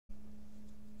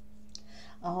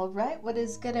All right, what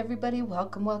is good, everybody?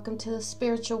 Welcome to the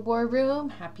Spiritual War Room.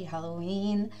 Happy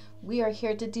Halloween. We are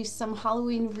here to do some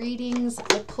Halloween readings.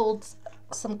 I pulled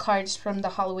some cards from the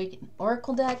Halloween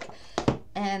Oracle deck,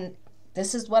 and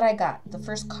this is what I got. The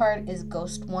first card is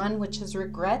Ghost 1, which is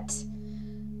regret.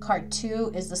 Card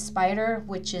 2 is the Spider,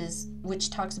 which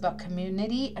talks about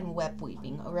community and web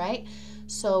weaving, all right?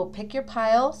 So pick your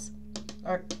piles,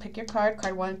 or pick your card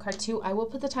 1, card 2. I will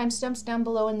put the timestamps down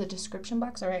below in the description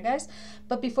box, all right, guys?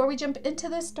 But before we jump into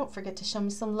this, don't forget to show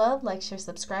me some love, like, share,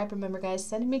 subscribe. Remember, guys,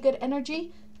 sending me good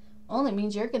energy only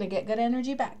means you're going to get good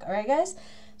energy back, all right, guys?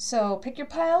 So pick your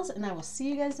piles, and I will see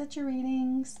you guys at your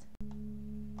readings.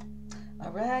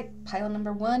 All right, pile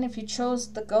number 1, if you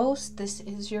chose the Ghost, this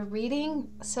is your reading.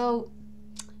 So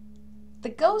the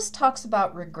Ghost talks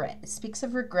about regret. It speaks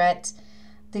of regret,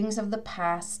 things of the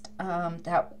past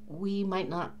that we might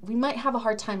have a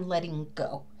hard time letting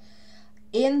go.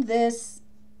 In this,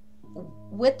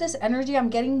 with this energy, I'm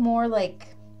getting more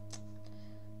like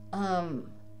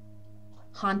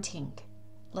haunting.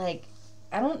 Like,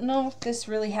 I don't know if this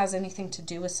really has anything to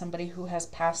do with somebody who has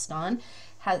passed on.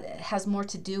 Has more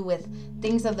to do with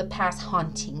things of the past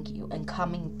haunting you and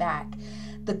coming back.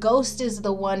 The Ghost is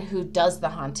the one who does the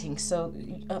haunting. So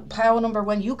pile number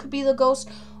 1, you could be the ghost,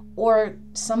 or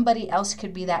somebody else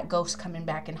could be that ghost coming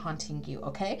back and haunting you,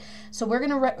 okay? So we're going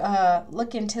to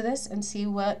look into this and see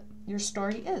what your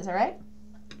story is, all right?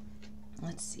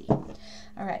 Let's see. All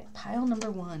right, pile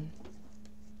number 1.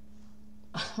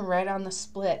 Right on the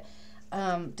split.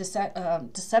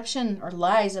 Deception or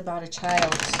lies about a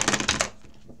child.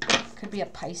 Could be a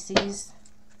Pisces.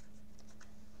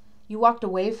 You walked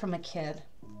away from a kid.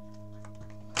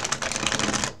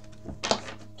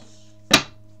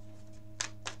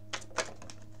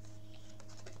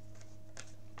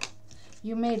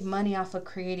 You made money off of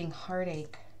creating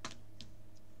heartache.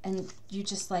 And you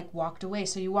just like walked away.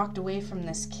 So you walked away from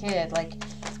this kid. Like,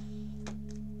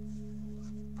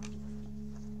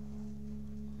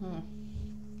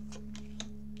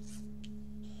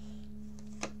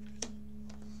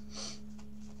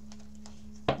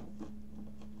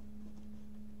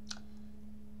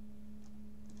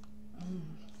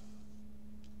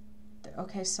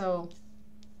 okay, so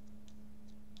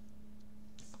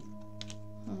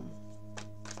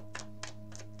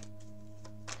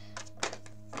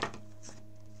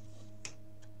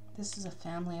this is a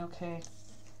family, okay.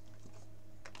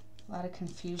 A lot of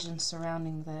confusion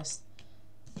surrounding this.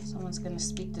 Someone's going to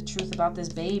speak the truth about this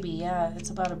baby. Yeah,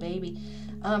 it's about a baby.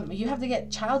 You have to give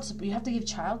child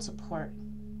support.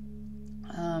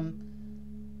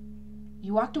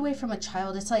 You walked away from a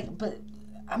child. It's like, but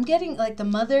I'm getting like the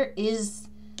mother is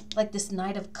like this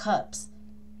Knight of Cups.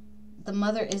 The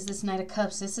mother is this Knight of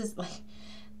Cups. This is like,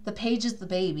 the page is the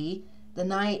baby. The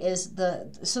Knight is the,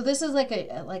 so this is like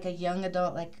a young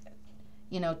adult, like,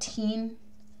 you know, teen,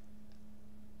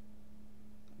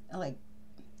 like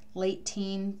late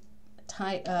teen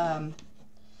type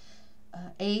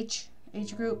age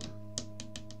group.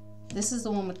 This is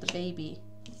the one with the baby.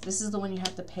 This is the one you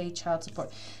have to pay child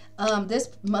support. This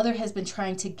mother has been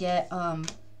trying to get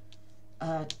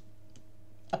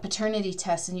a paternity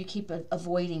test, and you keep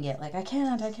avoiding it. Like, I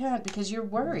can't, because you're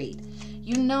worried.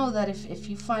 You know that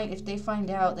if they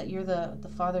find out that you're the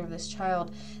father of this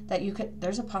child, that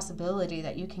there's a possibility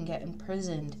that you can get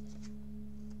imprisoned,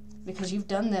 because you've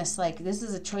done this. Like, this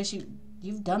is a choice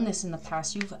you've done this in the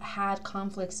past. You've had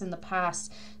conflicts in the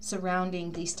past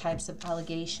surrounding these types of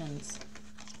allegations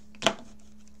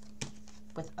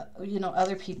with you know,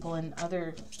 other people and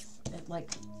other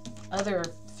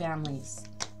families.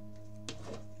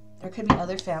 There could be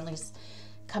other families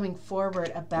coming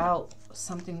forward about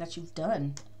something that you've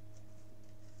done.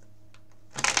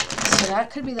 So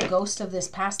that could be the ghost of this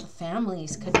past. The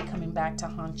families could be coming back to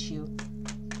haunt you.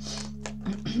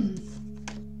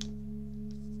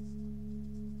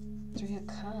 Three of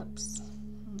Cups.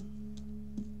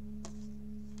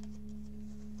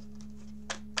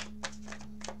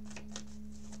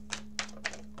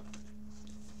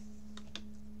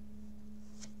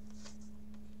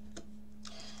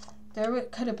 There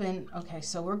could have been, okay,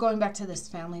 so we're going back to this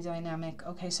family dynamic.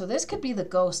 Okay, so this could be the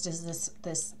ghost, is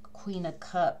this Queen of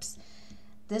Cups.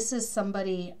 This is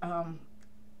somebody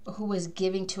who was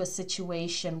giving to a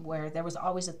situation where there was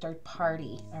always a third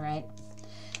party, all right?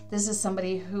 This is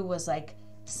somebody who was like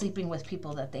sleeping with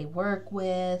people that they work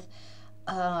with.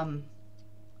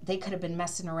 They could have been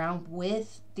messing around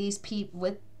with these people,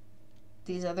 with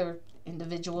these other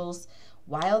individuals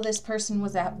while this person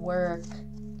was at work.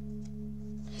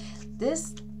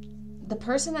 the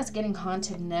person that's getting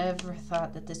haunted never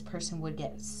thought that this person would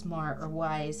get smart or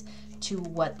wise to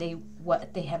what they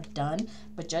have done.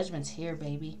 But judgment's here,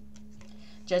 baby.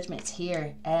 Judgment's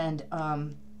here. And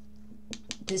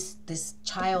this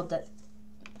child that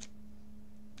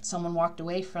someone walked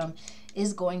away from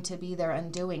is going to be their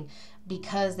undoing,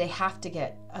 because they have to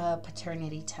get a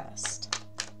paternity test.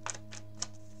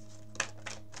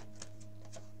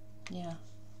 Yeah.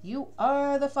 You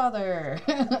are the father.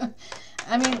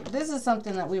 I mean, this is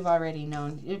something that we've already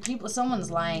known. If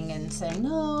someone's lying and saying,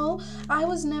 no, I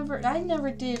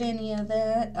never did any of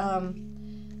that.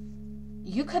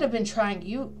 You could have been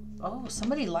trying,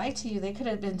 somebody lied to you. They could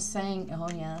have been saying, oh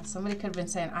yeah, somebody could have been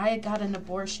saying, I got an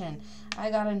abortion,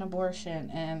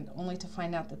 and only to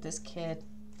find out that this kid,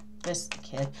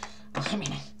 I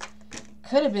mean,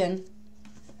 could have been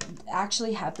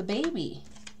actually had the baby.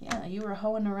 Yeah, you were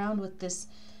hoeing around with this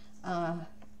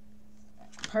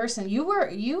person.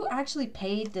 You actually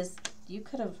paid this. You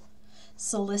could have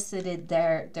solicited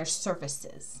their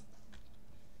services.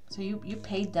 So you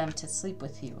paid them to sleep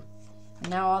with you. And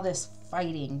now all this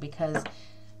fighting because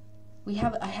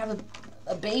I have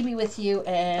a baby with you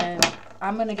and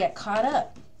I'm gonna get caught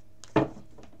up.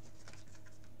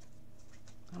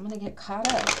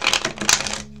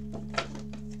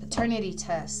 Paternity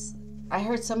tests. I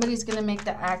heard somebody's going to make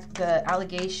the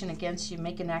allegation against you,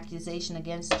 make an accusation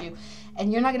against you,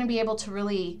 and you're not going to be able to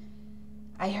really,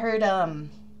 I heard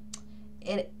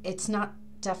it's not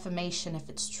defamation if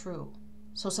it's true.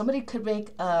 So somebody could make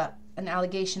an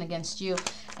allegation against you,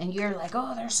 and you're like,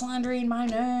 oh, they're slandering my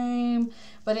name.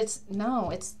 But it's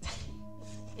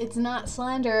not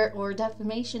slander or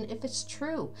defamation if it's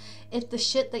true. If the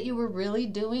shit that you were really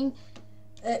doing,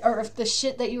 or if the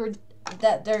shit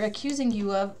that they're accusing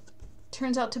you of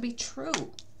turns out to be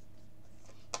true.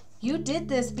 You did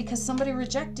this because somebody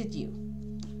rejected you.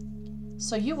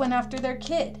 So you went after their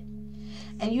kid.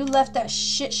 And you left that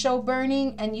shit show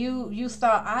burning, and you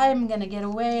thought, I'm going to get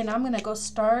away and I'm going to go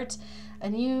start a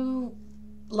new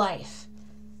life.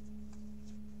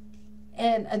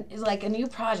 And like a new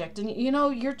project. And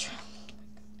you're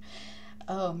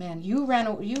oh man, you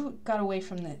got away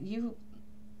from the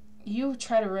you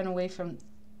try to run away from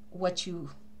what you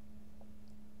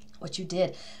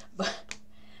did. But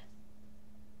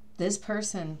this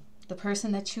person, the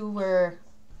person that you were,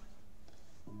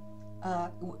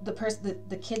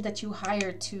 the kid that you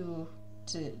hired to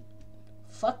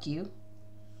fuck you,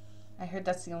 I heard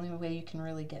that's the only way you can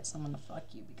really get someone to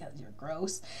fuck you, because you're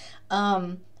gross.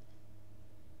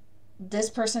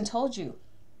 This person told you,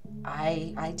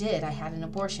 I did, I had an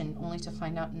abortion, only to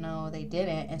find out no, they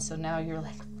didn't. And so now you're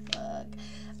like, fuck.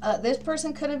 This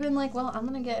person could have been like, well, I'm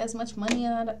going to get as much money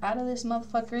out of this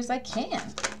motherfucker as I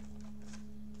can.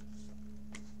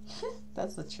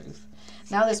 That's the truth.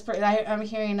 Now I'm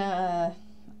hearing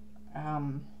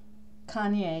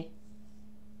Kanye,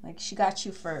 like she has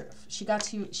you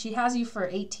for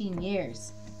 18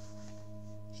 years.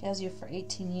 She has you for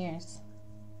 18 years.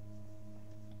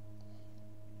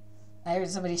 I heard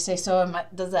somebody say, so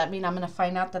does that mean I'm going to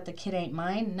find out that the kid ain't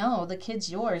mine? No, the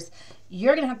kid's yours.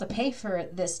 You're going to have to pay for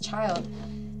this child.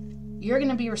 You're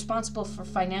going to be responsible for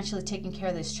financially taking care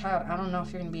of this child. I don't know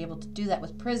if you're going to be able to do that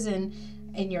with prison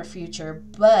in your future,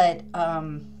 but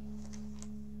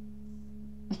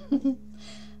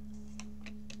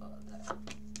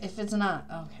if it's not,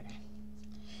 okay.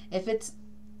 If it's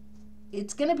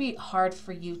going to be hard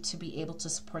for you to be able to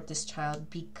support this child,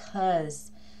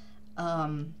 because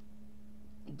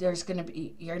you're going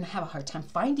to have a hard time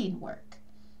finding work.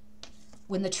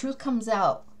 When the truth comes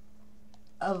out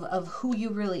of who you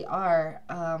really are,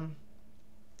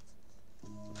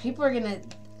 people are going to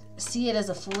see it as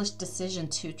a foolish decision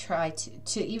to try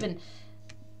to even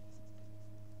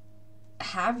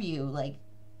have you. Like,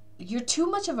 you're too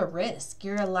much of a risk.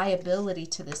 You're a liability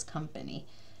to this company.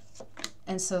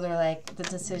 And so they're like, the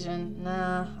decision,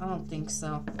 nah, I don't think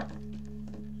so.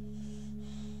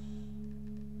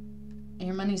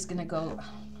 Your money's gonna go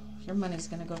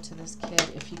to this kid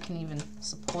if you can even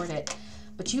support it.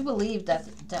 But you believed that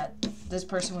this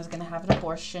person was gonna have an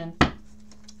abortion.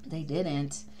 They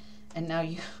didn't. And now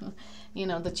you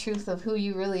know, the truth of who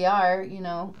you really are, is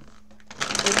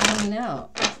coming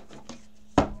out.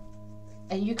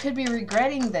 And you could be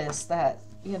regretting this, that,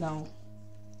 you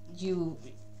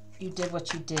did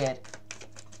what you did.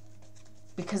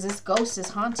 Because this ghost is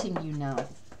haunting you now.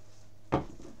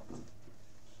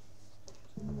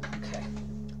 Okay.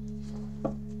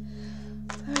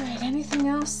 Alright, anything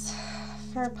else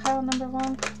for pile number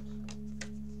 1?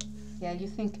 Yeah, you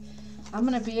think I'm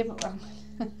going to be able...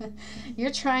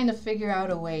 You're trying to figure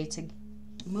out a way to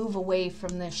move away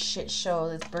from this shit show,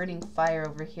 this burning fire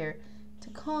over here.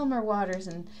 calmer waters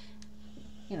and,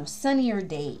 you know, sunnier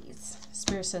days.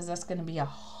 Spirit says that's going to be a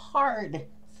hard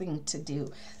thing to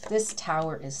do. This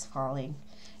tower is falling.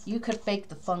 You could fake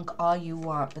the funk all you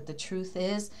want, but the truth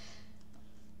is,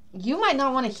 you might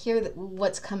not want to hear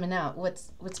what's coming out,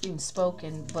 what's being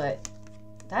spoken, but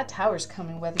that tower's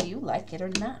coming whether you like it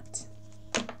or not.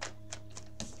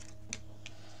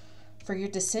 For your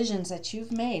decisions that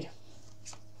you've made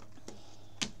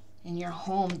in your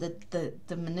home, the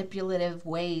manipulative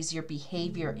ways, your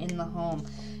behavior in the home.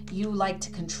 You like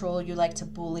to control, you like to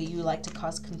bully, you like to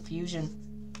cause confusion.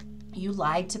 You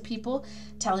lied to people,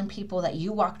 telling people that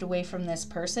you walked away from this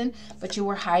person, but you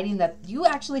were hiding that you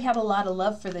actually had a lot of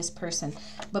love for this person.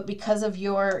 But because of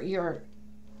your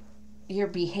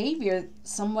behavior,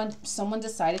 someone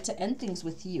decided to end things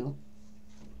with you.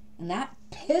 And that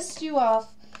pissed you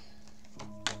off,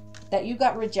 that you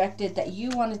got rejected, that you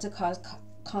wanted to cause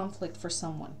conflict for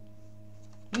someone.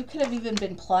 You could have even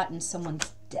been plotting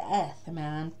someone's death,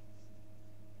 man.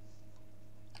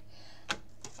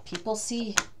 People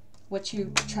see what you're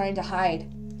trying to hide.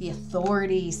 The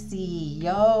authorities see.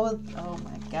 Yo, oh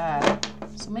my God.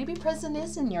 So maybe prison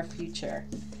is in your future.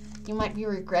 You might be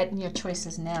regretting your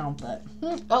choices now, but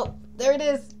oh, there it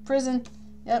is. Prison.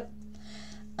 Yep.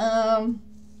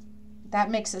 That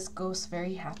makes this ghost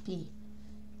very happy.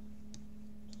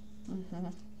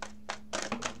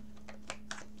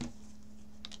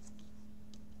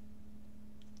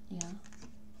 Yeah.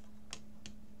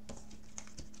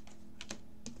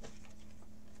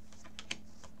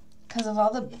 Because of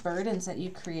all the burdens that you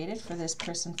created for this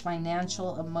person,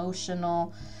 financial,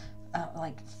 emotional,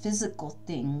 like physical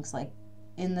things, like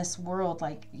in this world,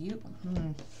 like you,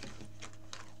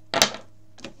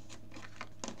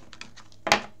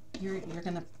 you're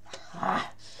gonna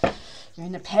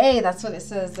pay. That's what it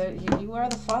says. You are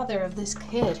the father of this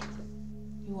kid.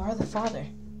 You are the father.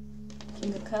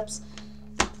 King of Cups,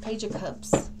 Page of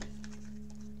Cups.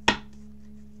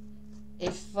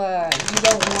 If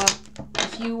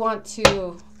you want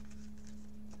to,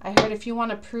 I heard if you want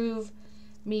to prove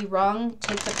me wrong,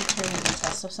 take the paternity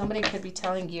test. So somebody could be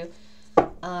telling you,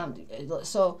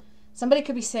 so somebody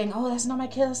could be saying, oh, that's not my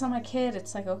kid, that's not my kid.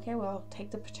 It's like, okay, well, take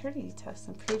the paternity test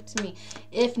and prove to me.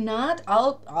 If not,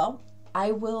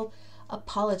 I will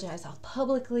apologize. I'll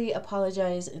publicly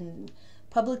apologize and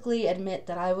publicly admit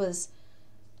that I was,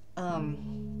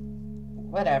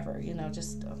 whatever, you know,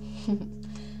 just,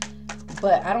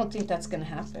 but I don't think that's going to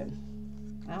happen.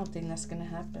 I don't think that's going to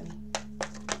happen.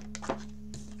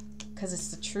 Because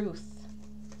it's the truth.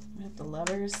 We have the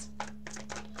Lovers.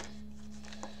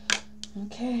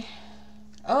 Okay.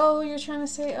 Oh, you're trying to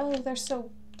say, oh, they're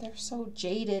so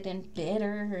jaded and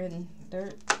bitter, and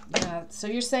they're, yeah. So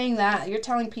you're saying that, you're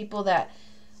telling people that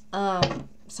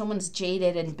someone's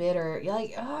jaded and bitter. You're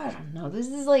like, oh, I don't know. This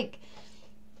is like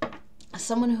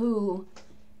someone who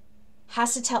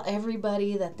has to tell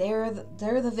everybody that they're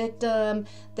the victim.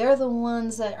 They're the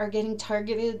ones that are getting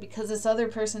targeted because this other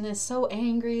person is so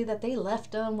angry that they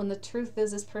left them, when the truth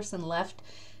is this person left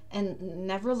and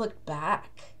never looked back.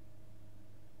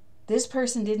 This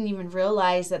person didn't even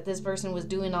realize that this person was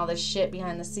doing all this shit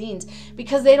behind the scenes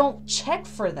because they don't check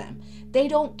for them. They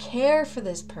don't care for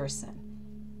this person.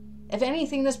 If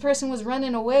anything, this person was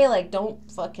running away, like,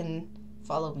 don't fucking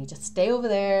follow me. Just stay over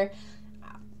there.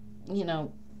 You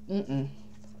know,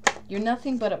 you're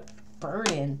nothing but a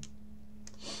burden.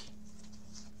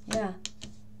 Yeah.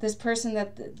 This person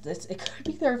it could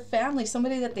be their family,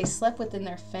 somebody that they slept with in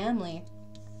their family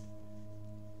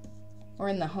or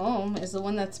in the home is the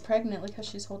one that's pregnant. Look how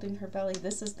she's holding her belly.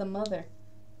 This is the mother.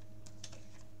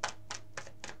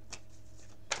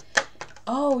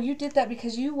 Oh, you did that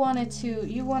because you wanted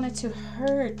to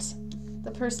hurt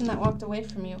the person that walked away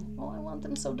from you. Oh, I want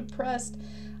them so depressed.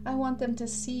 I want them to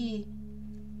see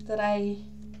that I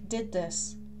did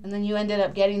this. And then you ended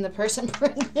up getting the person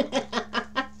pregnant.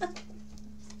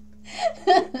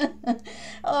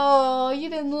 Oh, you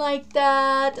didn't like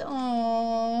that.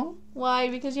 Oh, why?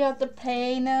 Because you have to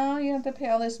pay now? You have to pay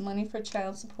all this money for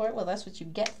child support? Well, that's what you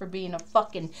get for being a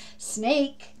fucking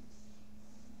snake.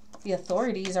 The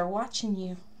authorities are watching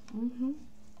you.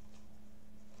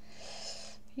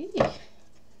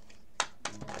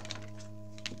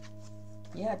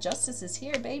 Yeah, justice is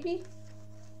here, baby.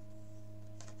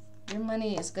 Your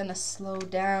money is gonna slow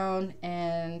down,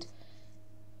 and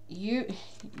you're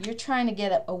trying to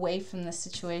get away from the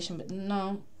situation, but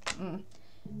no.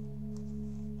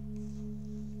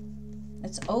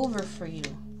 It's over for you.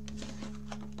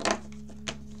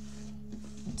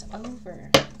 It's over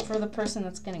for the person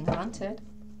that's getting haunted.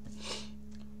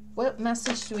 What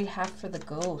message do we have for the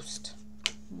ghost?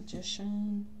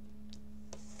 Magician.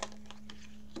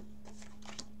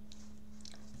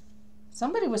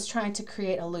 Somebody was trying to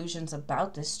create illusions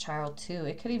about this child too.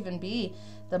 It could even be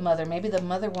the mother. Maybe the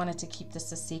mother wanted to keep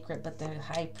this a secret, but the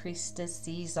high priestess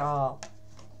sees all.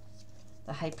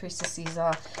 The high priestess sees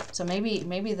all. So maybe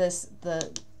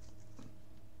the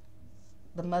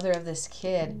mother of this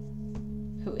kid,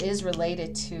 who is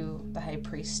related to the high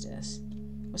priestess,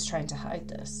 was trying to hide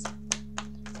this.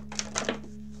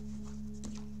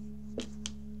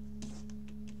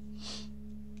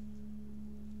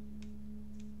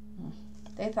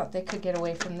 They thought they could get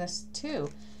away from this too.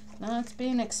 Now it's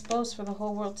being exposed for the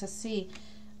whole world to see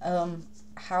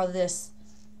how this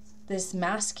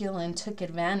masculine took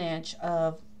advantage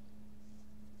of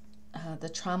the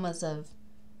traumas of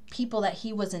people that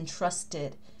he was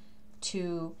entrusted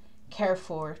to care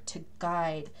for, to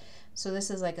guide. So this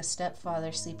is like a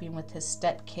stepfather sleeping with his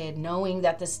stepkid, knowing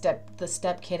that the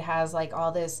stepkid has like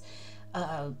all this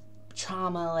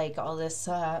trauma, like all this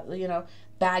you know,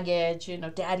 baggage, you know,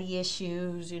 daddy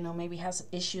issues, you know, maybe has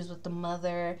issues with the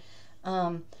mother.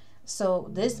 So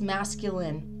this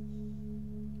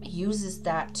masculine uses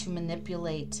that to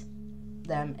manipulate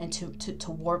them and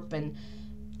to warp and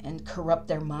corrupt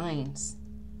their minds.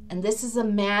 And this is a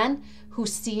man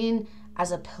who's seen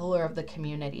as a pillar of the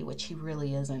community, which he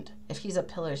really isn't. If he's a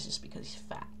pillar, it's just because he's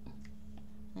fat.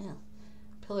 Yeah,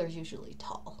 pillar's usually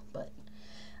tall, but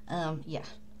yeah,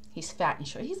 he's fat and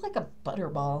short. He's like a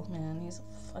butterball, man. He's a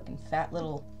fucking fat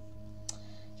little.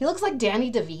 He looks like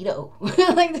Danny DeVito.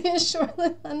 Like this short.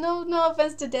 No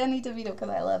offense to Danny DeVito, because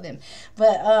I love him,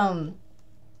 but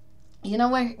you know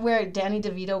where Danny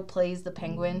DeVito plays the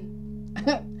penguin?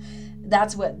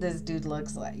 That's what this dude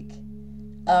looks like.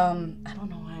 I don't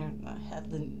know why I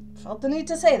felt the need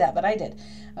to say that, but I did.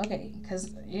 Okay,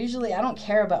 because usually I don't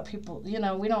care about people. You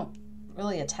know, we don't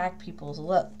really attack people's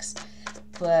looks.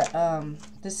 But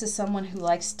this is someone who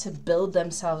likes to build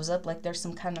themselves up like they're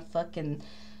some kind of fucking,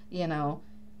 you know,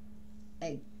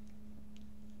 like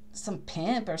some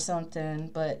pimp or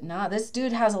something. But nah, this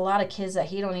dude has a lot of kids that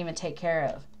he don't even take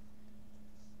care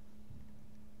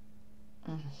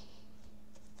of.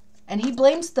 And he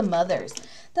blames the mothers.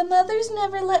 The mothers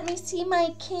never let me see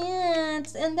my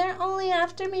kids, and they're only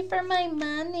after me for my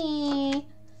money.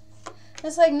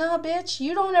 It's like, nah, bitch,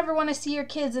 you don't ever want to see your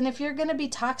kids, and if you're going to be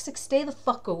toxic, stay the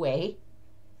fuck away.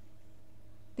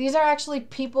 These are actually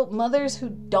people, mothers who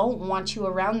don't want you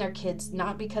around their kids,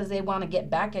 not because they want to get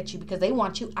back at you, because they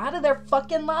want you out of their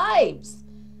fucking lives.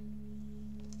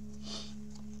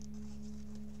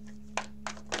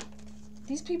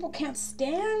 These people can't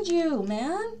stand you,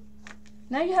 man.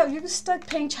 Now you're stuck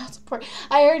paying child support.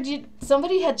 I heard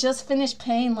somebody had just finished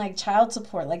paying like child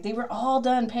support. Like they were all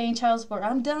done paying child support.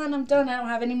 I'm done. I don't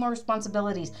have any more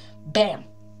responsibilities. Bam.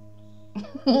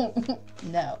 No,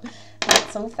 not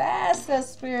so fast,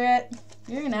 says Spirit.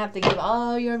 You're going to have to give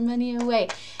all your money away.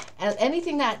 And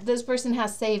anything that this person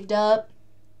has saved up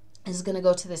is going to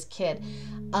go to this kid.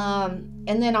 And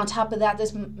then on top of that,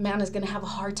 this man is going to have a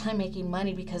hard time making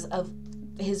money because of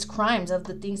his crimes, of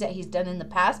the things that he's done in the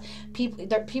past.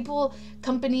 People,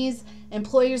 companies,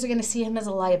 employers are going to see him as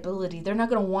a liability. They're not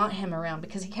going to want him around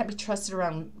because he can't be trusted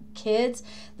around kids.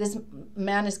 This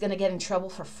man is going to get in trouble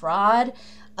for fraud.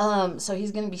 So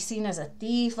he's going to be seen as a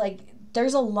thief. Like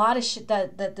there's a lot of shit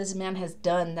that this man has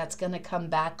done that's going to come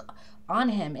back on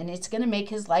him, and it's going to make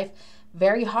his life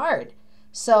very hard.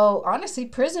 So honestly,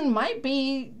 prison might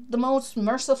be the most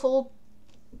merciful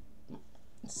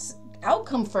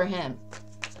outcome for him.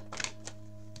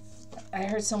 I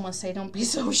heard someone say, don't be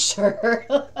so sure.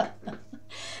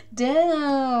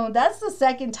 Damn, that's the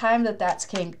second time that's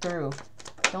came through.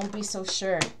 Don't be so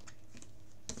sure.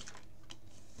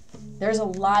 There's a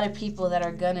lot of people that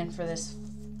are gunning for this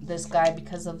guy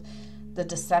because of the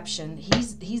deception.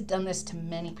 He's done this to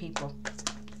many people.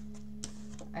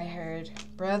 I heard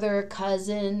brother,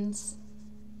 cousins,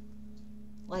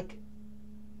 like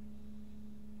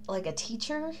a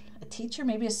teacher,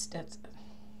 maybe a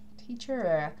teacher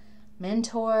or a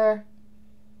mentor.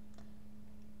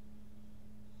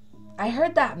 I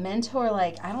heard that mentor,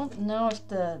 like, I don't know if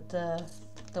the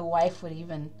wife would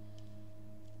even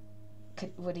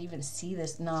see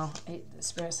this. No, the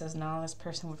Spirit says no, this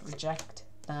person would reject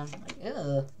them. Like,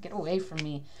 ugh, get away from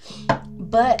me.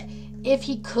 But if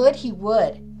he could, he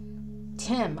would.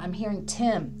 Tim, I'm hearing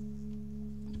Tim.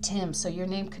 So your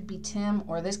name could be Tim,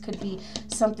 or this could be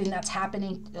something that's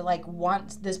happening, like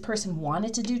this person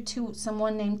wanted to do to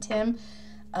someone named Tim.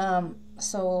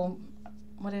 So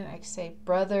what did I say?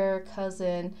 Brother,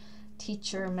 cousin,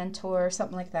 teacher, mentor,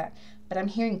 something like that. But I'm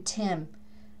hearing Tim.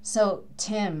 So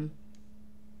Tim,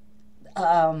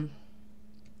 I'm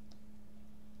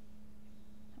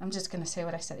just going to say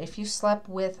what I said. If you slept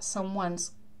with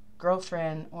someone's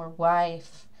girlfriend or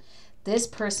wife. This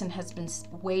person has been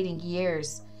waiting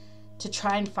years to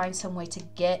try and find some way to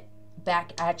get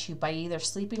back at you by either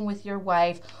sleeping with your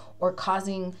wife or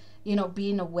causing, you know,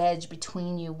 being a wedge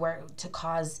between you, where to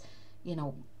cause, you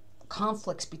know,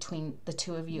 conflicts between the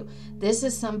two of you. This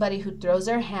is somebody who throws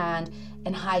their hand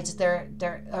and hides or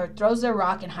throws their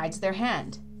rock and hides their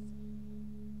hand.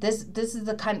 This is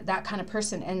that kind of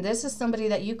person, and this is somebody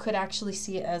that you could actually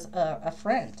see as a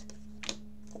friend.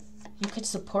 You could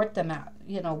support them out,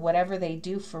 you know, whatever they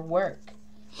do for work.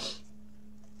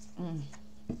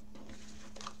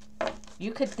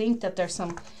 You could think that there's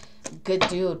some good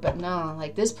dude, but no,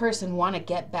 like this person want to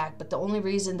get back, but the only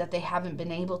reason that they haven't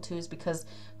been able to is because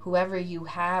whoever you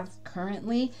have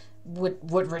currently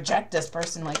would reject this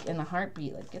person like in a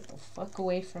heartbeat. Like, get the fuck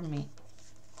away from me.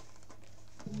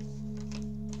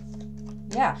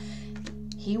 Yeah,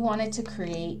 he wanted to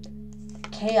create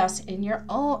chaos in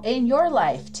your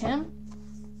life, Tim,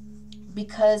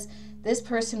 because this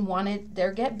person wanted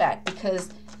their get back, because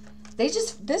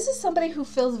this is somebody who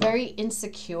feels very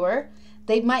insecure.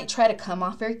 They might try to come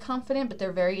off very confident, but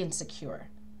they're very insecure.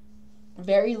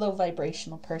 Very low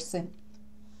vibrational person.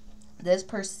 This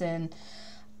person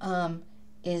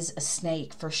is a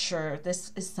snake for sure.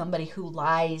 This is somebody who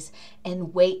lies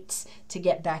and waits to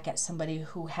get back at somebody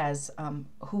who has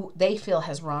who they feel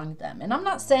has wronged them. And I'm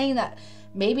not saying that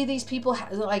maybe these people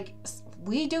like,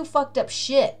 we do fucked up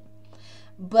shit,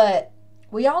 but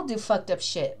we all do fucked up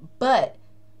shit. But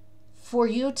for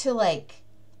you to like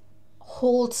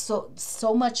hold so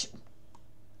much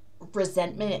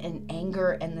resentment and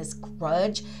anger and this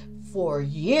grudge for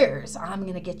years, I'm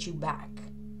gonna get you back.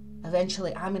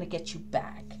 Eventually, I'm going to get you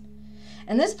back.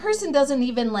 And this person doesn't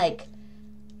even, like,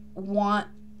 want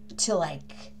to,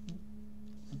 like,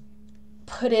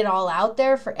 put it all out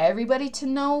there for everybody to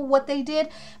know what they did.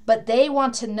 But they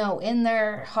want to know in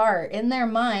their heart, in their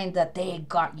mind, that they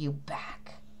got you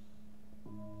back.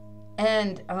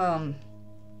 And,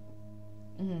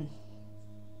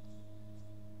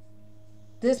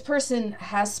 this person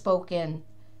has spoken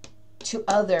to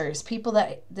others, people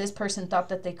that this person thought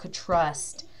that they could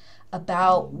trust,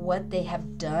 about what they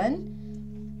have done,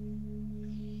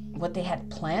 what they had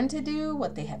planned to do,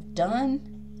 what they have done.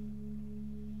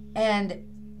 And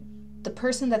the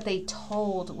person that they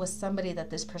told was somebody that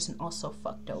this person also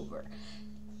fucked over.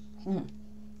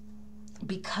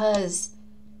 Because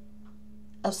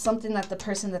of something that the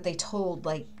person that they told,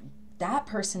 like, that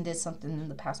person did something in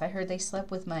the past. I heard they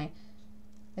slept with my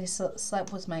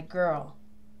girl.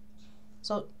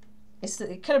 So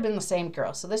it could have been the same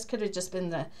girl. So this could have just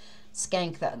been the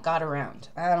skank that got around.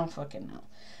 I don't fucking know.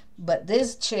 But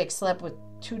this chick slept with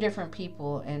 2 different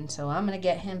people, and so I'm gonna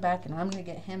get him back, and I'm gonna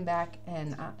get him back,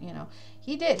 and you know,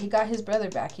 he did. He got his brother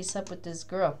back. He slept with this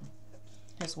girl,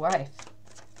 his wife,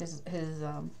 his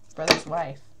brother's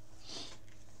wife.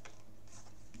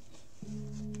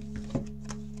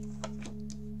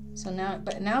 So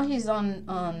now he's on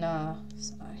I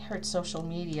heard social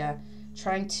media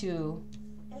trying to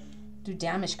do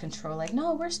damage control. Like,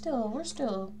 no, we're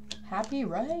still happy,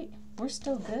 right? We're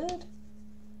still good.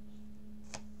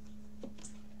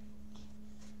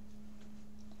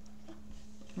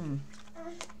 Okay.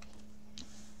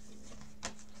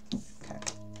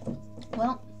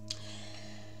 Well,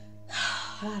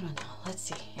 I don't know. Let's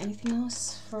see. Anything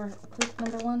else for group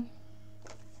number 1?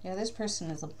 Yeah, this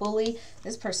person is a bully.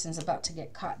 This person's about to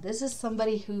get caught. This is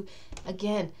somebody who,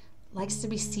 again, likes to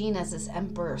be seen as this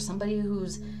emperor, somebody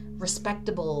who's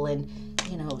respectable and,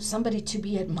 you know, somebody to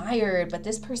be admired, but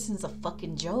this person's a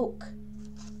fucking joke.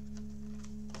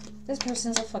 This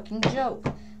person's a fucking joke.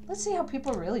 Let's see how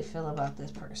people really feel about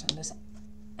this person, this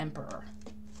emperor,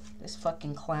 this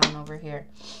fucking clown over here.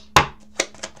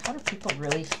 How do people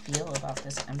really feel about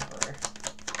this emperor?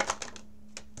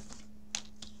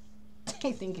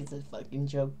 I think he's a fucking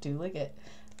joke too. Look at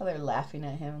how they're laughing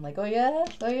at him. Like, oh yeah?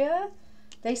 Oh yeah?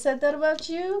 They said that about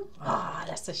you? Ah,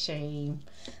 that's a shame.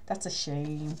 That's a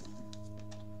shame.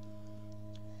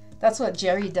 That's what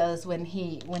Jerry does when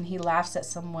he laughs at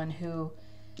someone who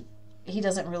he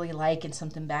doesn't really like and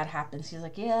something bad happens. He's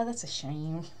like, yeah, that's a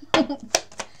shame.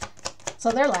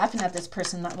 So they're laughing at this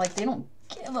person, not like they don't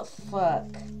give a fuck.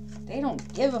 They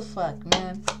don't give a fuck,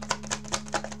 man.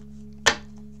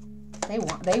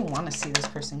 They want to see this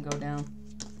person go down.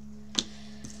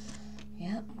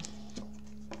 Yeah.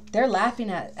 They're laughing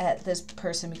at this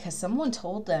person because someone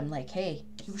told them, like, hey,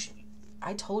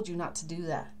 I told you not to do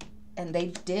that. And they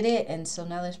did it, and so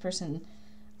now this person,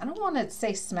 I don't want to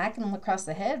say smacking them across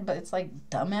the head, but it's like,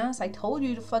 dumbass, I told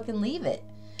you to fucking leave it.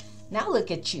 Now look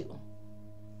at you.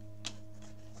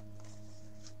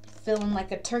 Feeling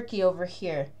like a turkey over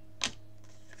here.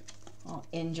 All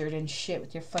injured and shit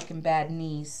with your fucking bad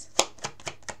knees.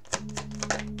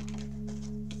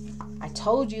 I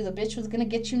told you the bitch was gonna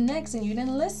get you next and you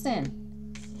didn't listen.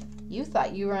 You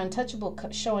thought you were untouchable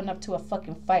showing up to a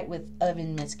fucking fight with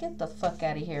oven mitts. Get the fuck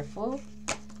out of here, fool.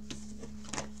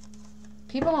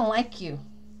 People don't like you.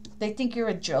 They think you're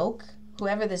a joke.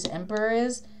 Whoever this emperor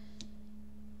is.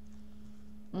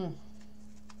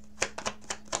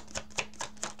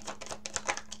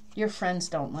 Your friends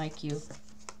don't like you.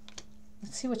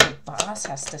 Let's see what your boss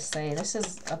has to say. This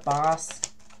is a boss.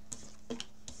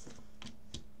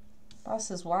 Boss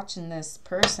is watching this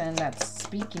person that's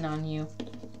speaking on you.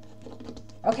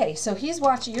 Okay, so he's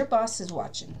watching. Your boss is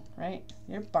watching, right?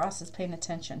 Your boss is paying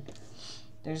attention.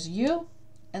 There's you,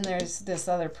 and there's this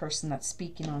other person that's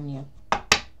speaking on you.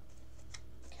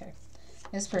 Okay.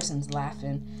 This person's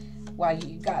laughing while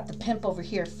you got the pimp over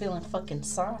here feeling fucking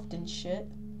soft and shit.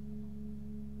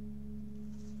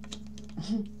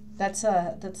 That's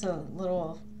a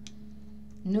little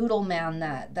noodle man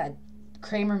that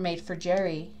Kramer made for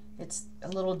Jerry. It's a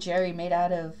little Jerry made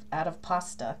out of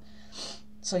pasta.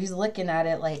 So he's looking at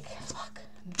it like, fuck,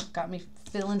 got me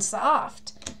feeling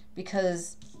soft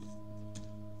because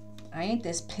I ain't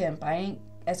this pimp. I ain't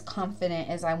as confident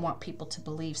as I want people to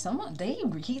believe.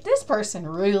 This person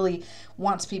really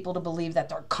wants people to believe that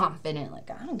they're confident. Like,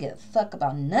 I don't give a fuck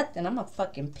about nothing. I'm a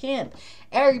fucking pimp.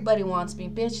 Everybody wants me,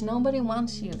 bitch. Nobody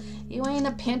wants you. You ain't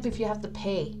a pimp if you have to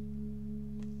pay.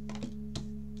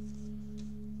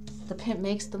 The pimp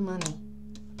makes the money.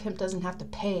 The pimp doesn't have to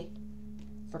pay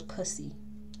for pussy.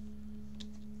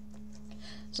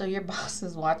 So your boss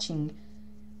is watching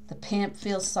the pimp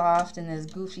feel soft and this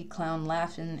goofy clown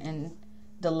laughing and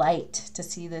delight to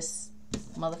see this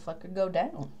motherfucker go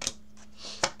down.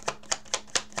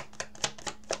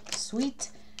 Sweet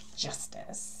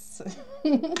justice.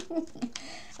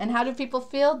 And how do people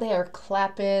feel? They are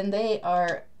clapping. They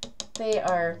are,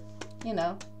 you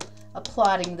know,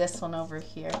 applauding this one over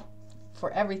here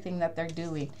for everything that they're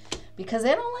doing. Because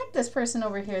they don't like this person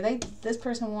over here. This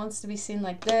person wants to be seen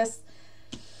like this.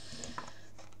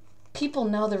 People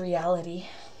know the reality.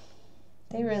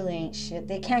 They really ain't shit.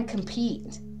 They can't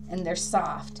compete. And they're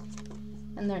soft.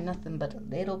 And they're nothing but a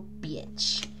little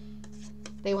bitch.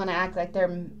 They want to act like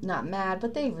they're not mad,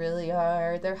 but they really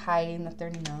are. They're hiding that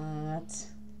they're not.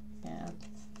 Yeah.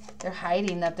 They're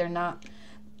hiding that they're not,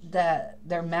 that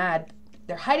they're mad.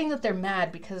 They're hiding that they're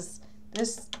mad because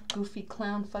this goofy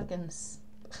clown fucking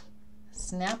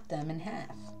snapped them in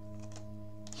half.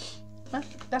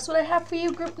 That's what I have for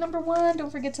you, group number 1. Don't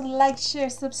forget to like, share,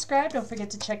 subscribe. Don't forget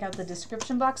to check out the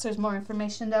description box. There's more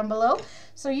information down below.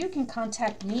 So you can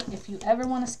contact me if you ever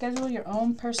want to schedule your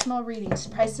own personal readings.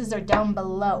 Prices are down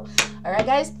below. All right,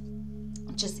 guys?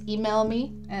 Just email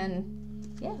me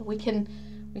and yeah, we can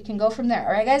go from there.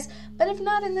 All right, guys? But if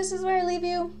not, and this is where I leave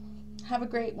you, have a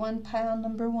great one, pile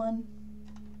number 1.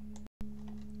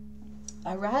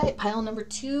 All right, pile number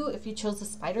 2. If you chose the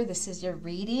spider, this is your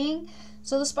reading.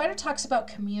 So the spider talks about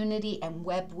community and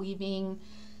web weaving.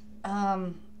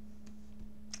 I'm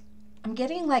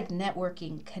getting like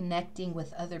networking, connecting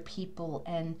with other people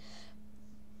and,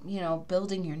 you know,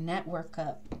 building your network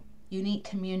up. You need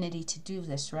community to do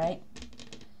this, right?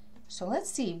 So let's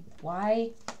see,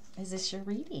 why is this your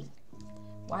reading?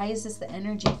 Why is this the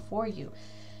energy for you?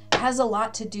 It has a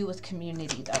lot to do with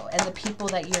community though, and the people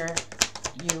that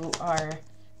you are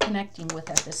connecting with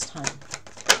at this time.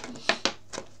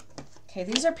 Okay,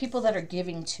 these are people that are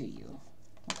giving to you.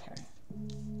 Okay.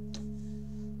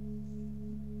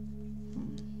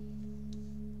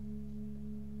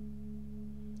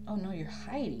 Oh no, you're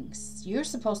hiding. You're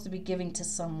supposed to be giving to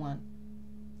someone.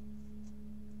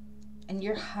 And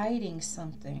you're hiding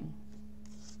something.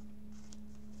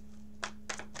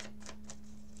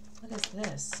 What is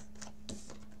this?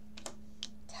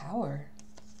 Tower.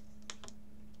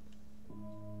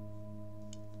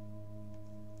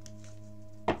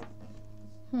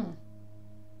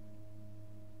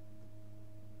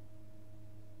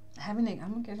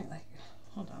 I'm getting like,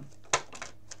 hold on.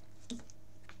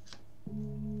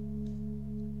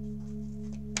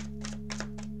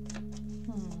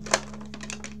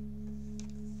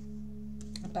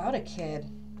 About a kid.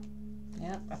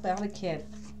 Yeah, about a kid.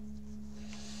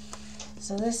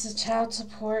 So this is child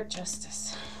support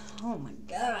justice. Oh my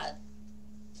God.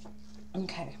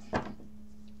 Okay.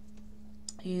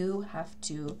 You have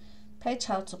to pay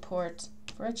child support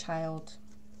for a child.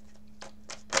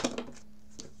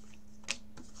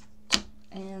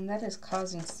 And that is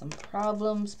causing some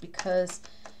problems because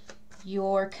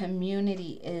your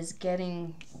community is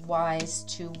getting wise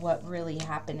to what really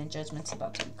happened and judgment's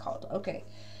about to be called. Okay,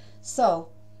 so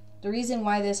the reason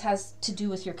why this has to do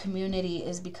with your community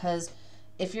is because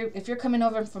if you're coming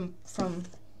over from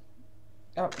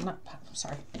oh, not,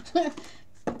 sorry,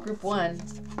 group 1,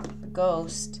 the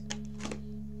ghost,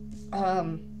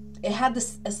 it had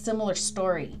a similar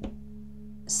story.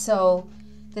 So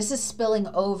this is spilling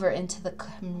over into the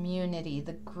community,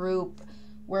 the group,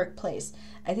 workplace.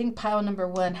 I think pile number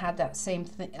 1 had that same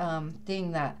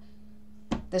thing, that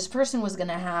this person was going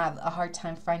to have a hard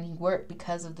time finding work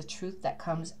because of the truth that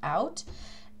comes out.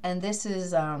 And this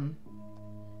is like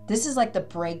the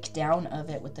breakdown of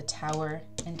it with the Tower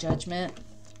and Judgment,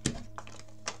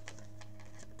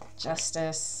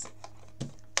 Justice,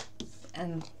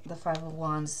 and the 5 of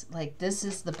Wands. Like, this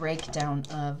is the breakdown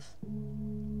of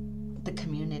the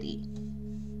community.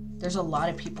 There's a lot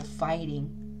of people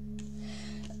fighting.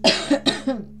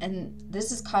 And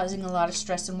this is causing a lot of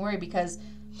stress and worry because,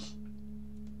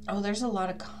 there's a lot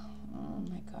of, oh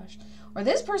my gosh. Or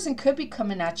this person could be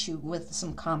coming at you with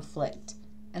some conflict.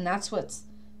 And that's what's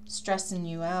stressing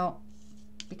you out,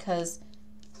 because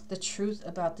the truth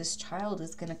about this child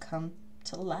is going to come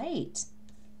to light.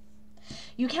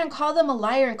 You can't call them a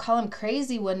liar and call them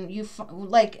crazy when you,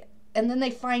 and then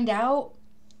they find out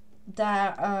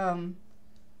that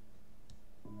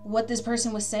what this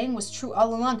person was saying was true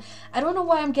all along. I don't know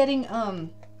why I'm getting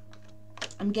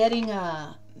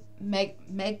Meg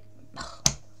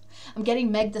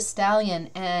the Stallion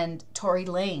and Tory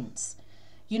Lanez.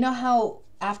 You know how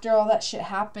after all that shit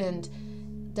happened,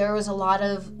 there was a lot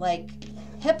of like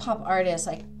hip hop artists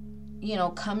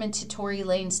coming to Tory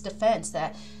Lanez's defense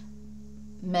that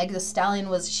Meg the Stallion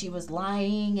was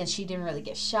lying and she didn't really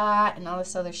get shot and all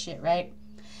this other shit, right?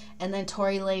 And then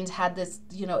Tory Lanez had this,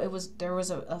 there was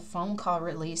a phone call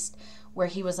released where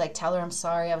he was like, tell her I'm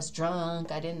sorry, I was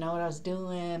drunk, I didn't know what I was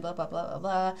doing, blah, blah, blah, blah,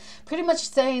 blah. Pretty much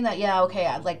saying that, yeah, okay,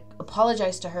 I'd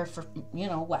apologize to her for,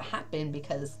 what happened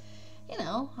because,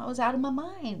 I was out of my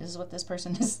mind, is what this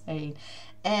person is saying.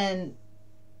 And,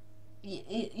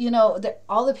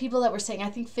 all the people that were saying,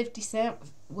 I think 50 Cent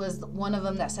was one of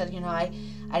them that said, I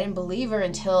didn't believe her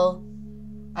until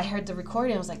I heard the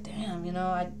recording. I was like, damn,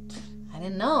 I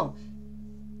didn't know.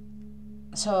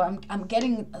 So I'm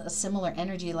getting a similar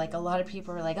energy. Like, a lot of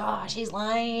people are like, oh, she's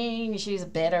lying, she's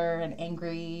bitter and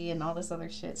angry and all this other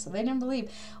shit. So they didn't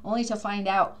believe, only to find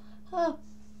out, oh,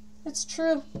 it's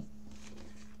true.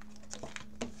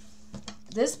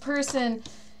 This person,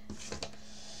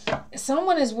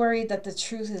 someone is worried that the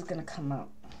truth is going to come out.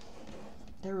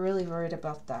 They're really worried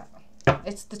about that.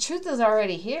 The truth is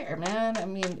already here, man. I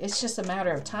mean, it's just a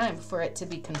matter of time for it to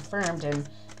be confirmed. And,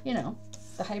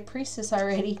 the High Priestess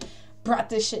already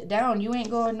brought this shit down. You ain't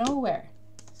going nowhere.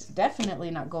 It's definitely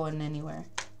not going anywhere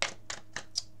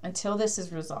until this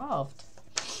is resolved.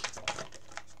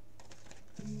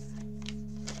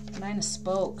 9 of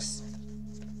Spokes.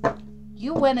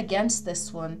 You went against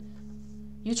this one.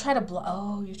 You try to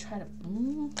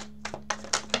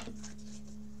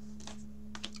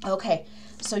Okay,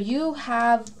 so you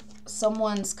have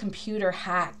someone's computer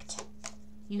hacked.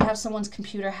 You have someone's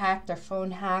computer hacked, their phone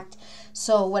hacked.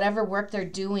 So whatever work they're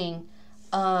doing,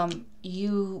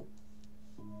 you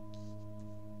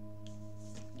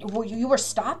were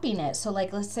stopping it. So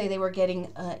let's say they were getting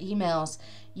emails,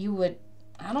 you would,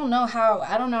 I don't know how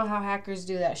hackers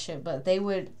do that shit, but they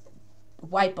would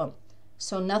wipe them.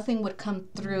 So nothing would come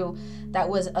through that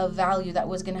was of value, that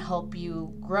was going to help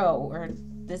you grow. Or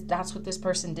that's what this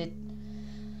person did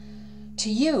to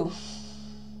you.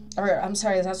 Or, I'm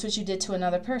sorry, that's what you did to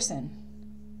another person.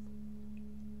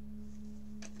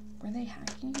 Were they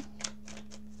hacking?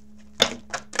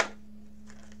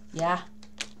 Yeah.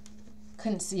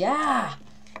 Couldn't see. Yeah.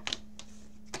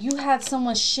 You had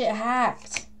someone's shit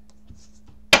hacked.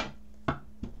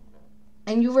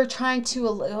 And you were trying to,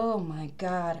 oh my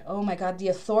God, the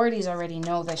authorities already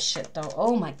know this shit though.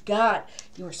 Oh my God,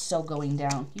 you were so going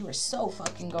down. You were so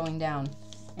fucking going down.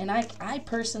 And I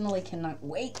personally cannot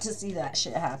wait to see that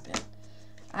shit happen.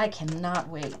 I cannot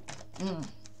wait.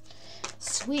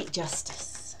 Sweet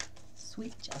justice.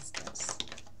 Sweet justice.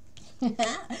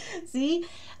 See?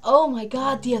 Oh my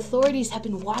God, the authorities have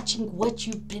been watching what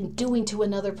you've been doing to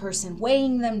another person,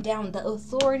 weighing them down. The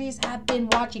authorities have been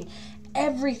watching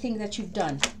everything that you've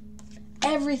done.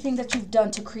 Everything that you've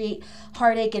done to create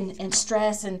heartache and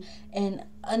stress and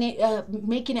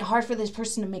making it hard for this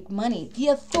person to make money. The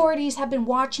authorities have been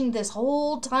watching this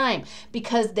whole time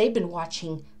because they've been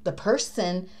watching the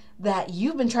person that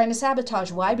you've been trying to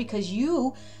sabotage. Why? Because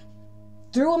you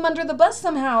threw them under the bus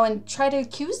somehow and tried to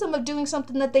accuse them of doing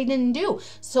something that they didn't do.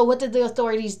 So what did the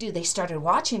authorities do? They started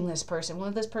watching this person.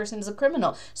 Well, this person is a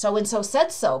criminal. So-and-so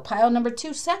said so. Pile number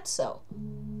 2 said so.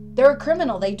 They're a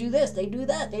criminal. They do this, they do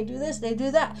that, they do this, they do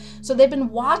that. So they've been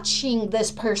watching this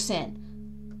person.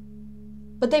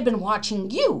 But they've been watching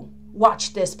you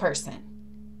watch this person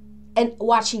and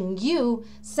watching you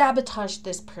sabotage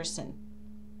this person.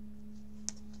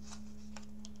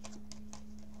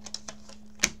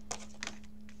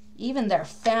 Even their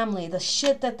family, the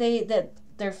shit that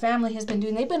their family has been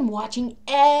doing, they've been watching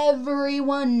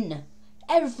everyone.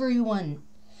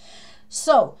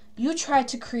 So you try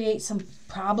to create some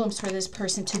problems for this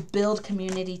person to build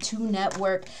community, to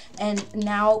network, and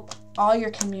now all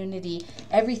your community,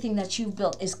 everything that you've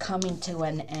built is coming to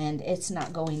an end. It's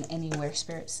not going anywhere,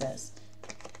 Spirit says.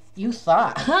 You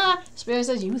thought, huh? Spirit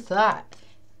says you thought.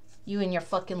 You and your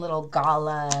fucking little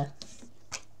gala,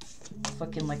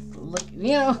 fucking like, look,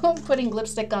 you know, putting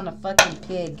lipstick on a fucking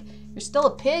pig. You're still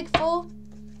a pig, fool?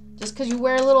 Just because you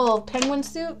wear a little penguin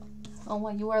suit? Oh,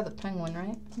 well, you are the penguin,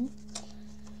 right?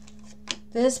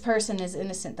 This person is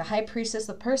innocent. The high priestess,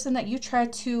 the person that you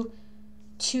tried to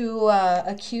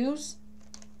accuse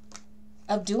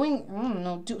of doing, I don't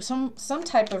know, some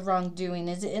type of wrongdoing,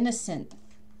 is innocent.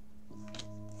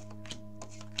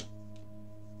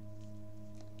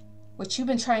 What you've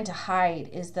been trying to hide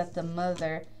is that the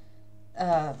mother,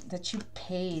 that you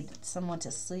paid someone to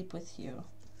sleep with you.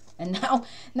 And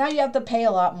now you have to pay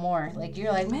a lot more. Like,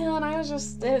 you're like, man, I was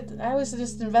just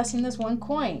investing this one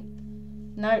coin.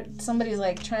 Now somebody's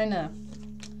like trying to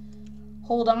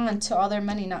hold on to all their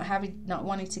money, not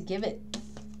wanting to give it.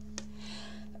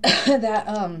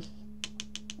 That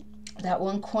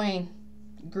one coin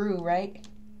grew, right?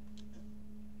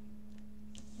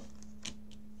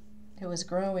 It was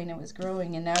growing,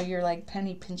 and now you're like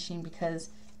penny pinching because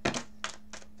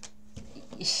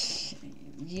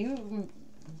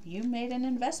you made an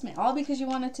investment, all because you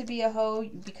wanted to be a hoe,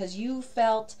 because you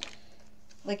felt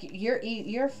like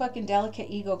your fucking delicate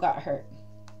ego got hurt.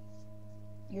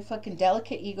 Your fucking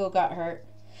delicate ego got hurt.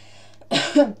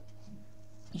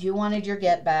 You wanted your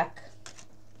get back.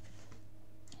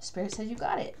 Spirit says you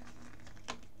got it.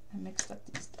 I mixed up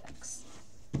these decks.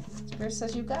 Spirit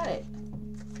says you got it.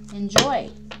 Enjoy.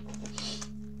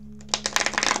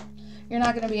 You're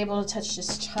not going to be able to touch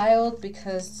this child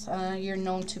because you're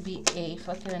known to be a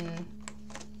fucking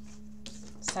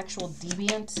sexual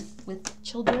deviant with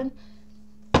children.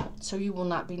 So you will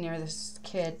not be near this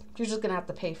kid. You're just going to have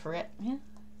to pay for it. Yeah.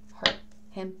 Her.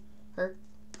 Him. Her.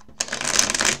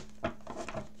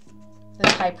 The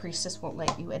high priestess won't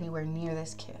let you anywhere near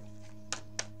this kid.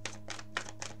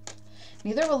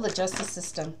 Neither will the justice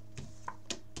system.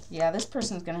 Yeah, this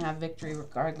person's going to have victory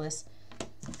regardless.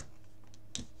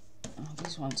 Oh,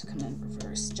 these ones come in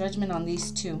reverse. Judgment on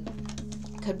these two.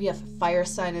 Could be a fire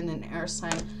sign and an air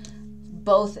sign.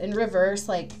 Both in reverse.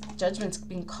 Like, judgment's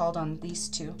being called on these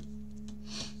two.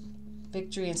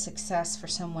 Victory and success for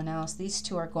someone else. These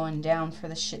two are going down for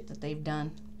the shit that they've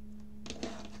done.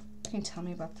 Can you tell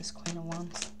me about this Queen of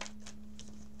Wands?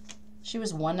 She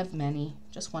was one of many.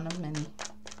 Just one of many.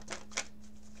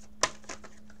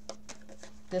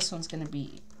 This one's going to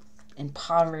be in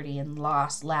poverty and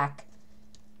loss, lack.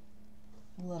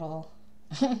 A little.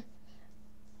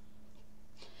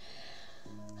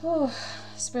 Oh,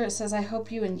 Spirit says, I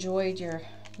hope you enjoyed your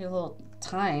little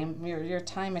time, your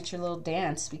time at your little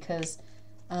dance, because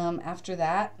after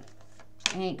that,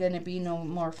 ain't going to be no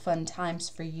more fun times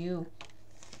for you,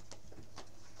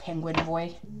 penguin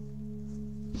boy.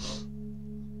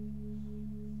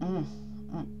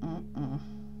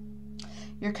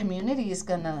 Your community is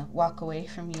going to walk away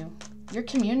from you. Your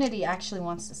community actually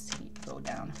wants to see you go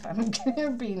down, if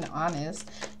I'm being honest.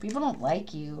 People don't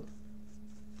like you.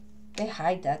 They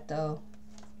hide that, though.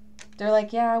 They're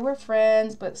like, yeah, we're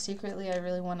friends, but secretly I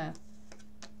really want to...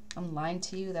 I'm lying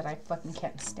to you that I fucking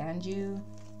can't stand you.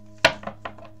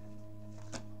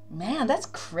 Man, that's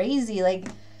crazy. Like,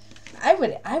 I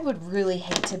would really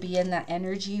hate to be in that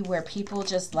energy where people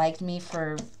just liked me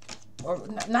for... Or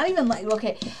not even like,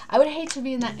 okay, I would hate to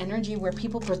be in that energy where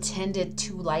people pretended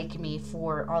to like me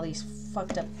for all these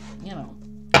fucked up, you know,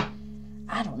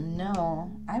 I don't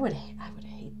know. I would hate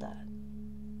that.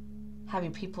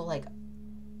 Having people like,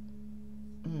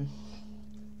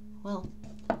 well,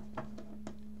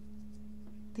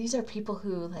 these are people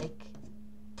who like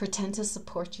pretend to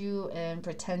support you and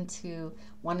pretend to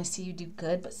want to see you do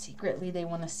good, but secretly they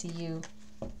want to see you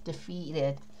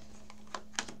defeated.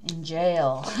 In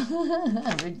jail.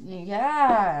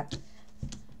 Yeah.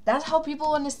 That's how people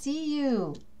want to see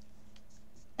you.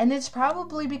 And it's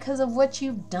probably because of what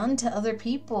you've done to other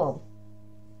people.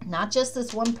 Not just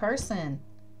this one person.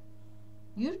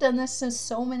 You've done this to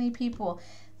so many people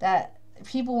that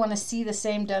people want to see the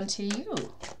same done to you.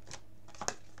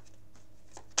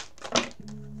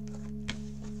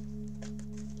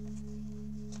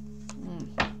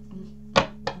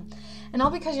 And all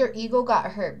because your ego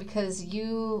got hurt because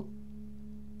you,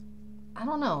 I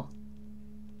don't know.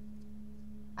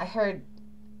 I heard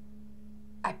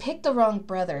I picked the wrong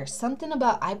brother. Something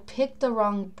about I picked the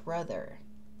wrong brother.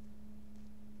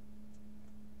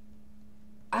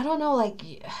 I don't know, like,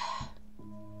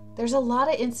 there's a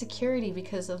lot of insecurity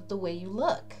because of the way you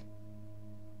look.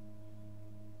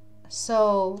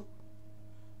 So,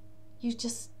 you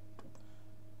just,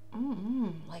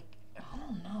 like, I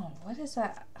don't know. What is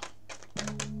that?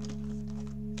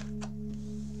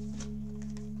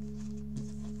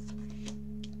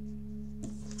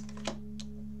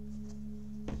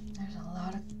 There's a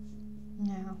lot of,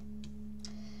 yeah.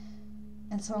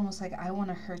 It's almost like I want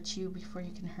to hurt you before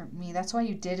you can hurt me. That's why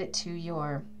you did it to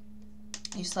your,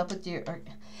 you slept with your, or,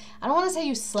 I don't want to say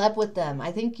you slept with them.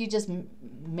 I think you just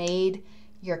made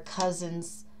your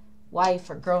cousin's wife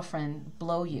or girlfriend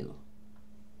blow you.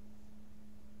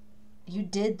 You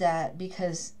did that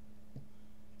because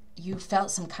you felt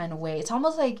some kind of way. It's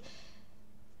almost like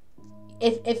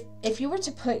if you were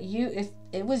to put you, if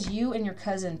it was you and your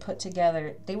cousin put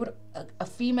together, they would, a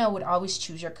female would always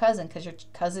choose your cousin because your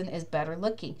cousin is better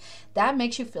looking. That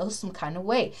makes you feel some kind of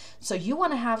way. So you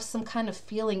want to have some kind of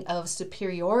feeling of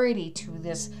superiority to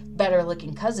this better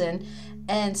looking cousin.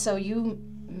 And so you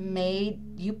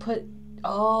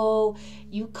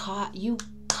caught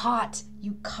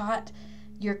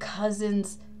your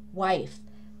cousin's wife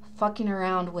fucking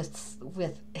around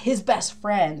with his best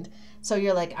friend. So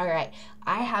you're like, all right,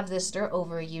 I have this dirt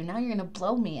over you. Now you're going to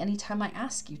blow me anytime I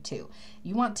ask you to.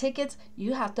 You want tickets?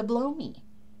 You have to blow me.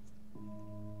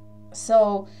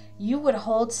 So you would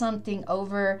hold something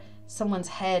over someone's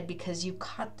head because you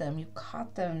caught them. You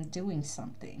caught them doing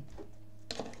something.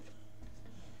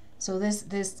 So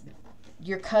this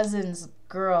your cousin's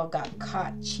girl got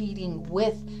caught cheating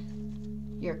with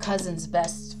your cousin's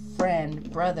best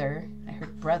friend, brother. I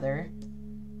heard brother.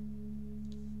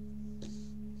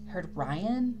 Heard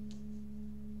Ryan?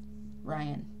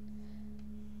 Brian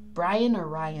or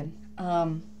Ryan?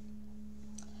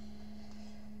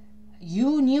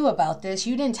 You knew about this.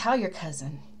 You didn't tell your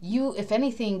cousin. You, if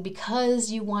anything,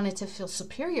 because you wanted to feel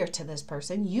superior to this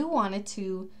person, you wanted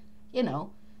to,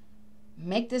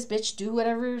 make this bitch do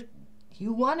whatever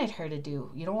you wanted her to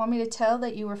do. You don't want me to tell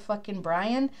that you were fucking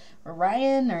Brian or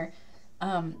Ryan or,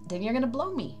 then you're going to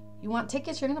blow me. You want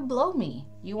tickets? You're going to blow me.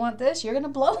 You want this? You're going to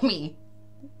blow me.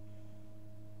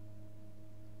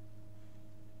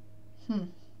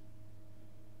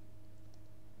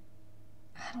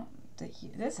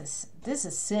 This is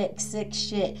sick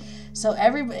shit. So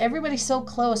everybody's so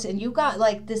close, and you got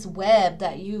like this web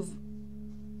that you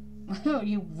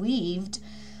weaved.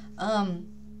 I'm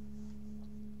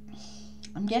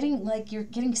getting like you're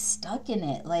getting stuck in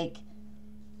it. Like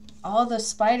all the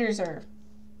spiders are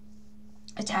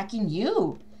attacking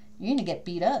you. You're gonna get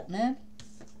beat up, man.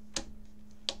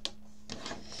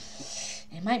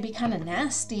 It might be kind of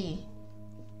nasty.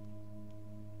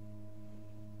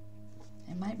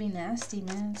 It might be nasty,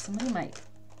 man. Somebody might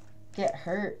get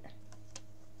hurt.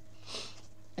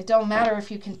 It don't matter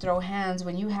if you can throw hands.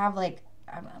 When you have like,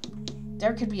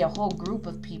 there could be a whole group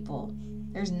of people.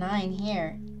 There's 9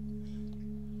 here.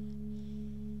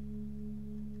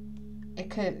 It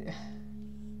could.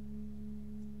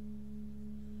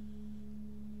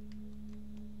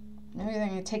 Maybe they're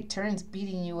gonna take turns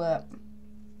beating you up.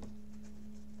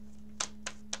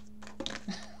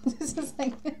 This is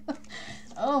like,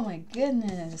 oh my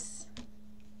goodness.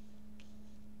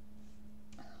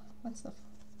 What's the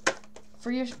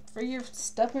for your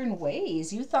stubborn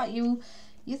ways? You thought you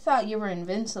were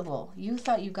invincible. You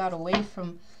thought you got away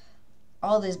from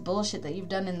all this bullshit that you've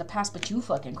done in the past, but you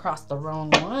fucking crossed the wrong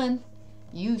one.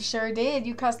 You sure did.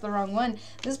 You crossed the wrong one.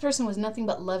 This person was nothing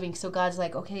but loving. So God's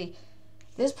like, okay,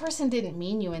 this person didn't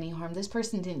mean you any harm. This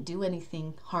person didn't do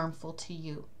anything harmful to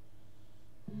you.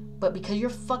 But because your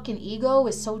fucking ego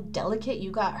is so delicate,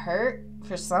 you got hurt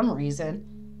for some reason.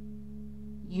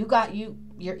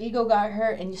 Your ego got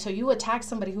hurt, and so you attacked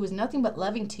somebody who was nothing but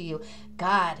loving to you.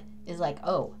 God is like,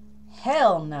 oh,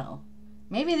 hell no.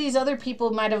 Maybe these other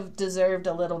people might have deserved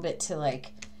a little bit to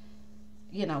like,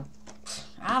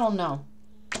 I don't know.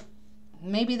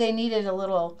 Maybe they needed a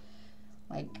little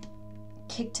like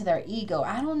kick to their ego.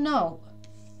 I don't know.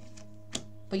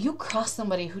 But you crossed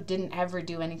somebody who didn't ever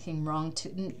do anything wrong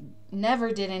to,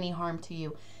 never did any harm to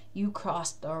you. You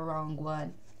crossed the wrong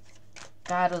one.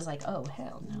 God was like, oh,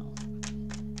 hell no.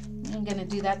 You ain't gonna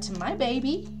do that to my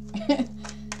baby.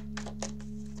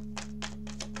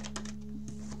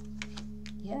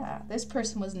 Yeah, this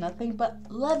person was nothing but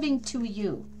loving to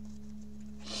you.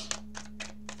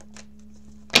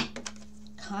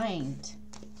 Kind.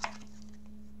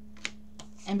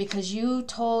 And because you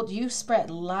spread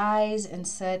lies and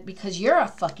said, because you're a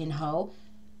fucking hoe.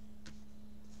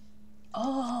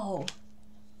 Oh,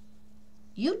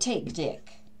 you take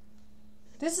dick.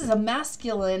 This is a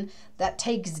masculine that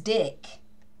takes dick.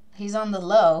 He's on the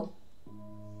low.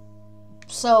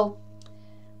 So,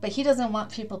 but he doesn't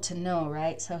want people to know,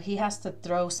 right? So he has to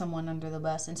throw someone under the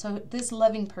bus. And so this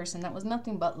loving person that was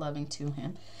nothing but loving to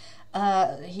him,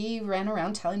 he ran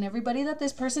around telling everybody that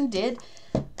this person did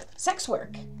sex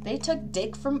work. They took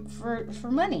dick for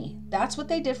money. That's what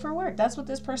they did for work. That's what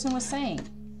this person was saying.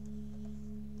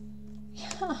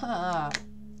 Yeah.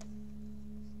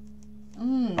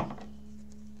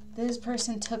 This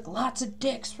person took lots of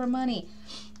dicks for money.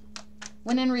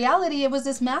 When in reality, it was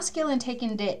this masculine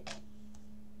taking dick.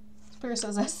 Spirit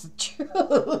says that's the truth.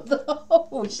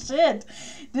 Oh, shit.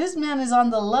 This man is on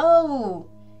the low.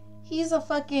 He's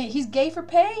gay for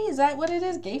pay? Is that what it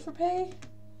is? Gay for pay?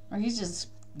 Or he's just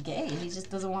gay. He just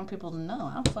doesn't want people to know.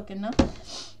 I don't fucking know.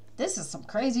 This is some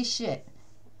crazy shit.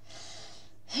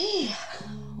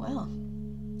 Well,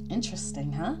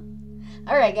 interesting, huh?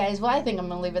 All right, guys. Well, I think I'm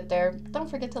going to leave it there. Don't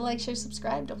forget to like, share,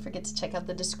 subscribe. Don't forget to check out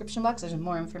the description box. There's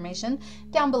more information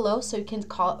down below so you can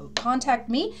contact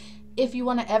me if you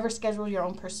want to ever schedule your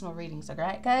own personal readings. All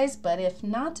right, guys? But if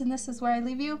not, and this is where I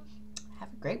leave you,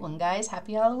 have a great one, guys.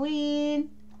 Happy Halloween.